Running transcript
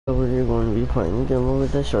We're going to be playing again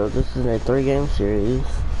with the show. This is a 3-game series.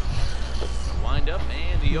 Wind up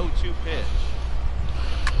and the 0-2 pitch.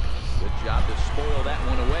 Good job to spoil that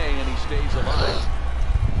one away, and he stays alive.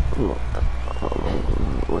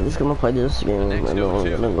 We're just gonna play this game, and then we're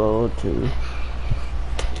gonna go to.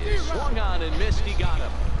 He swung on and missed. He got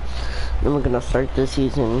him. Then we're gonna start the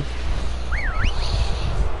season.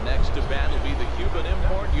 Next to bat will be the Cuban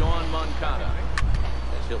import, Yoan Moncada.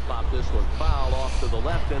 As he'll pop this one foul off to the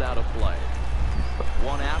left and out of play.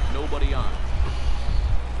 One out, nobody on.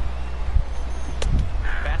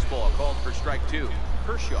 Fastball called for strike two.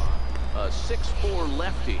 Kershaw, a 6'4"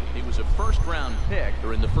 lefty. He was a first-round pick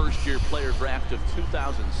during the first-year player draft of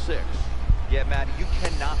 2006. Yeah, Matt, you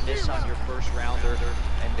cannot miss on your first rounder,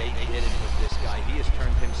 and they didn't with this guy. He has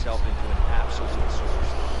turned himself into an absolute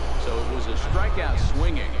superstar. So it was a strikeout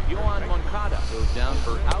swinging. Yoan Moncada goes down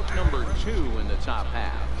for out number 2 in the top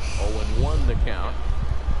half. 0-1 the count.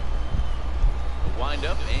 The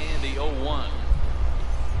windup and the 0-1.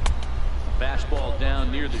 Fastball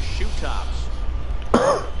down near the shoe tops.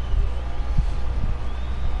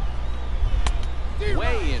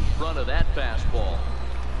 Way in front of that fastball.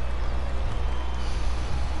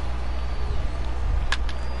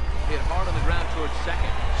 Hit hard on the ground towards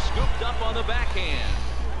second. Scooped up on the backhand.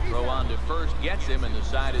 Throw on to first gets him, and the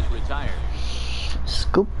side is retired.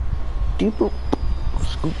 Scoop, deep loop,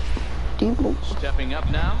 scoop, deep loop. Stepping up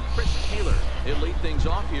now, Chris Taylor. He'll lead things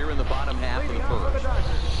off here in the bottom half of the first.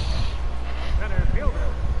 Center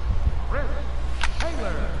fielder, Chris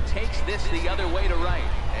Taylor. Takes this the other way to right,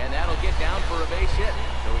 and that'll get down for a base hit.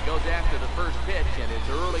 So he goes after the first pitch, and it's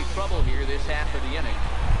early trouble here this half of the inning.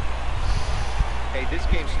 Hey, this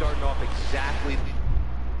game's starting off exactly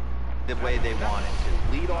the way they wanted to.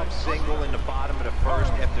 Lead off single in the bottom of the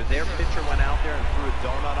first. After their pitcher went out there and threw a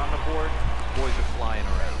donut on the board, boys are flying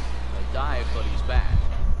around. A dive, but he's back.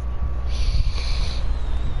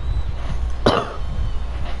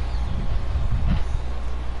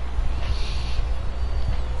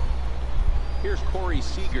 Here's Corey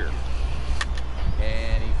Seager.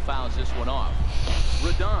 And he fouls this one off.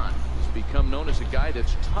 Rodon has become known as a guy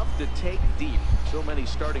that's tough to take deep. So many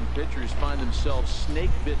starting pitchers find themselves snake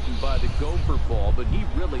bitten by the gopher ball, but he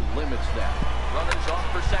really limits that. Runners off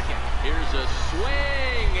for second. Here's a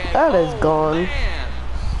swing. And That is gone. Man.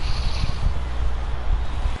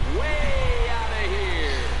 Way out of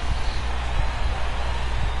here.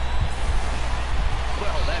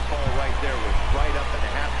 Well, that ball right there was right up in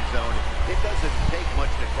the happy zone. It doesn't take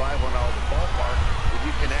much to drive one out of the ballpark if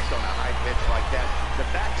you connect on a high pitch like that. The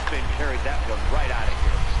backspin carried that one right out of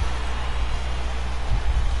here.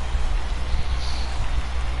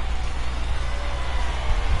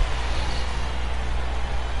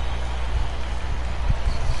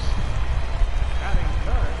 Batting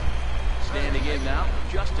third, Standing in now,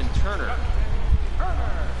 Justin Turner.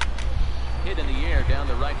 Hit in the air down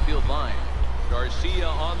the right field line. Garcia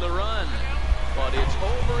on the run. But it's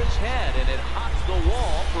over his head, and it hops the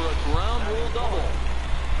wall for a ground rule double.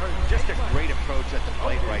 Just a great approach at the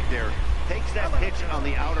plate right there. Takes that pitch on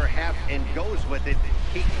the outer half and goes with it.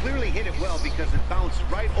 He clearly hit it well because it bounced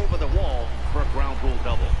right over the wall for a ground rule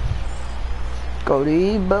double.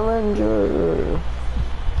 Cody Bellinger.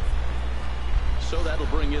 So that'll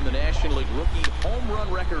bring in the National League rookie home run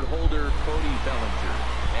record holder, Cody Bellinger.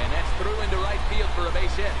 And that's through into right field for a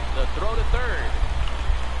base hit. The throw to third.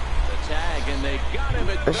 The tag, and they got him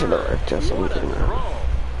at I should have third. just What a something. throw.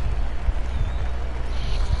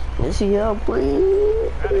 Is he out,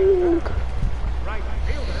 please? right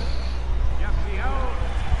fielder, Yasiel.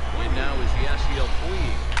 In now is Yasiel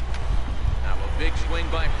Puig. Now a big swing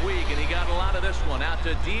by Puig, and he got a lot of this one out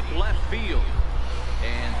to deep left field.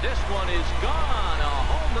 And this one is gone, a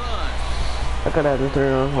home run. I could have to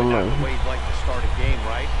turn on home That's run. the way you'd like to start a game,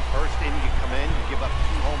 right? First inning, you come in, you give up 2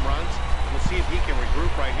 home runs. We'll see if he can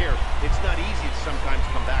regroup right here. It's not easy to sometimes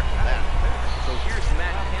come back from that. So here's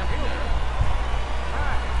Matt Kempner.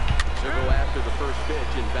 They'll go after the first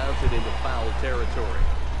pitch and bounce it into foul territory.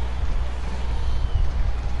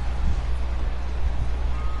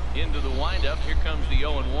 Into the windup, here comes the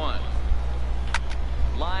 0-1.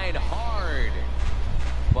 Line hard,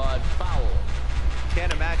 but foul.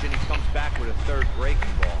 Can't imagine he comes back with a third breaking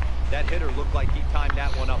ball. That hitter looked like he timed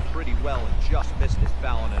that one up pretty well and just missed it,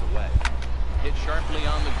 fouling it away. Hit sharply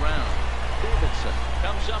on the ground. Davidson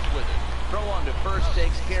comes up with it. Throw on to first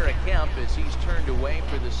takes care of Kemp as he's turned away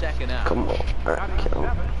for the second out. Come on. All right, Batting kill.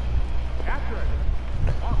 seventh, Patrick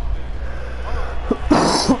Austin.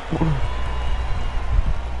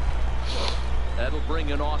 That'll bring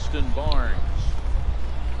in Austin Barnes.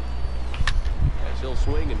 As he'll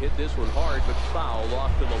swing and hit this one hard, but foul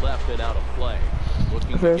off to the left and out of play.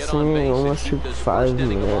 Looking to First get on inning base almost and took keep this 5 first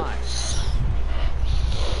inning alive. minutes.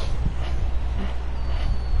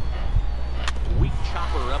 Weak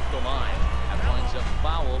chopper up the line. That winds up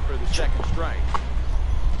foul for the second strike.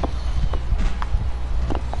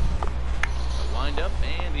 The windup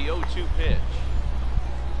and the 0-2 pitch.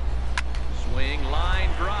 Swing, line,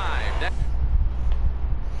 drive.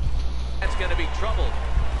 That's going to be trouble.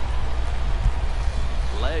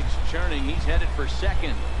 Legs churning. He's headed for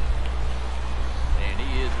second. And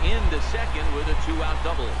he is into second with a 2-out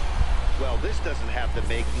double. Well, this doesn't have the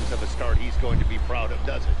makings of a start he's going to be proud of,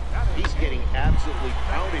 does it? He's getting absolutely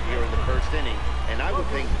pounded here in the first inning, and I would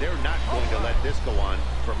think they're not going to let this go on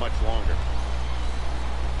for much longer.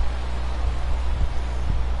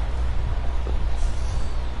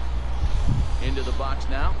 Into the box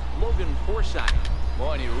now, Logan Forsythe.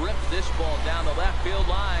 Boy, and he rips this ball down the left field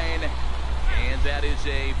line. And that is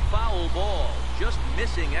a foul ball. Just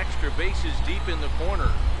missing extra bases deep in the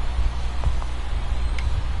corner.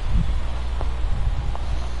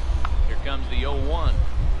 Here comes the 0-1.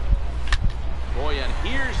 Boy, and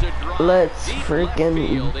here's a drive. Let's deep freaking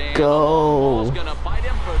left field, and go. the ball's gonna bite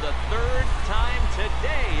him for the third time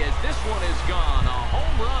today as this one is gone. A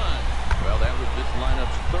home run. Well, that was this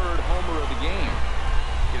lineup's third homer of the game.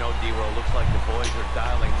 You know, D-Roll, looks like the boys are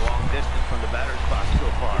dialing long distance from the batter's box so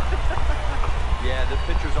far. Yeah, the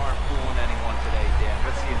pitchers aren't fooling anyone today, Dan.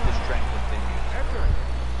 Let's see if this trend continues.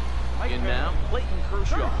 In now, Clayton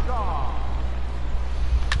Kershaw.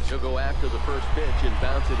 He'll go after the first pitch and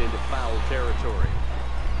bounce it into foul territory.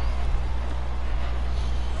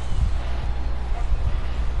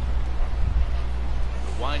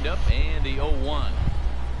 The windup and the 0-1.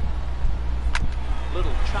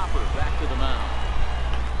 Little chopper back to the mound.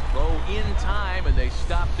 Throw in time, and they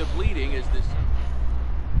stop the bleeding as this.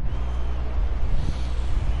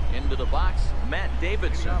 Into the box, Matt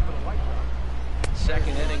Davidson.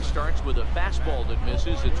 Second inning starts with a fastball that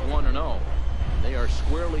misses. It's 1-0. They are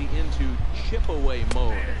squarely into chip-away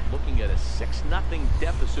mode, looking at a 6-0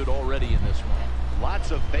 deficit already in this one.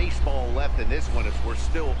 Lots of baseball left in this one as we're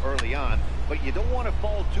still early on, but you don't want to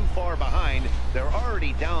fall too far behind. They're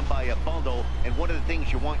already down by a bundle, and one of the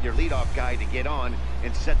things you want your leadoff guy to get on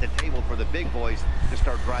and set the table for the big boys to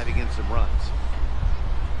start driving in some runs.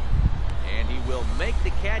 And he will make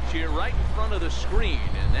the catch here right in front of the screen,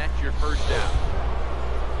 and that's your first out.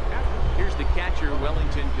 Here's the catcher,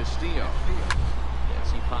 Wellington Castillo.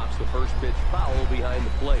 As he pops the first pitch foul behind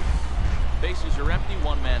the plate. Bases are empty,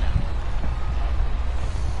 one man out.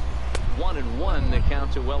 1-1 the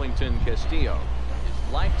count to Wellington Castillo.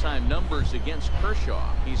 His lifetime numbers against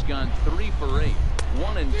Kershaw. He's gone 3 for 8.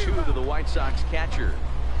 1-2 to the White Sox catcher.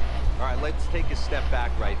 All right, let's take a step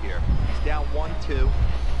back right here. He's down 1-2,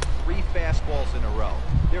 3 fastballs in a row.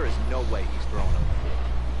 There is no way he's throwing them.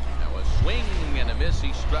 Now a swing and a miss.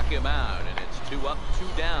 He struck him out, and it's 2 up, 2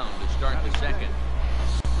 down to start the second.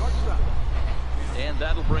 And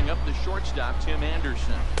that'll bring up the shortstop, Tim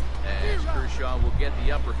Anderson. As Kershaw will get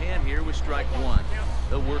the upper hand here with strike 1.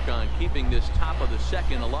 They'll work on keeping this top of the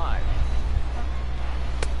second alive.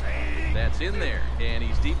 That's in there, and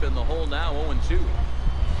he's deep in the hole now, 0-2.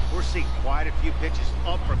 We're seeing quite a few pitches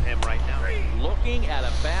up from him right now. Looking at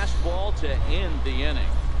a fastball to end the inning.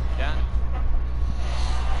 Down.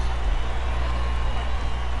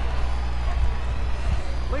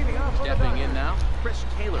 Stepping in now, Chris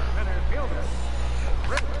Taylor.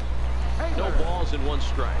 No balls and 1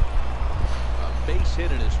 strike. A base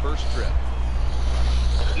hit in his first trip.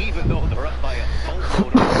 Even though they're up by a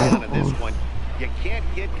boatload on this one, you can't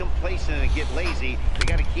get complacent and get lazy. You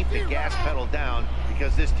got to keep the gas pedal down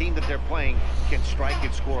because this team that they're playing can strike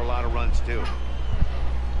and score a lot of runs too.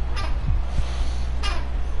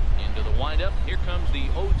 Into the windup. Here comes the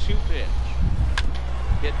 0-2 pitch.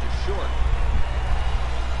 Hit to short.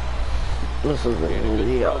 This is And a good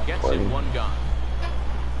the throw gets it, 1 gone.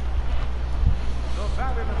 The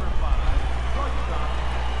batter number 5, shortstop,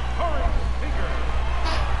 Corey Seager.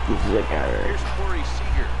 Here's Corey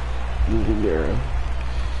Seager.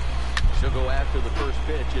 She'll go after the first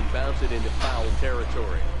pitch and bounce it into foul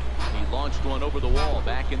territory. He launched one over the wall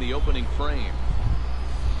back in the opening frame.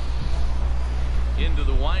 Into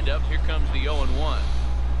the windup. Here comes the 0-1.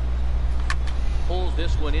 Pulls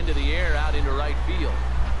this one into the air out into right field.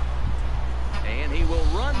 And he will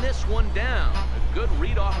run this one down. A good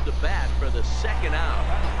read off the bat for the second out.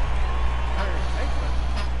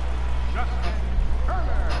 Justin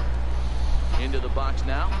Turner. Into the box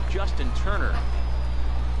now, Justin Turner.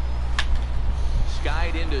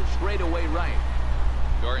 Skied into straightaway right.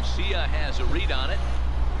 Garcia has a read on it.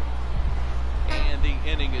 And the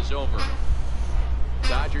inning is over.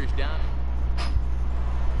 Dodgers down.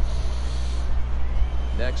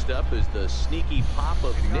 Next up is the sneaky pop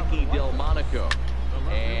of Nicky Delmonico.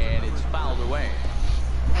 And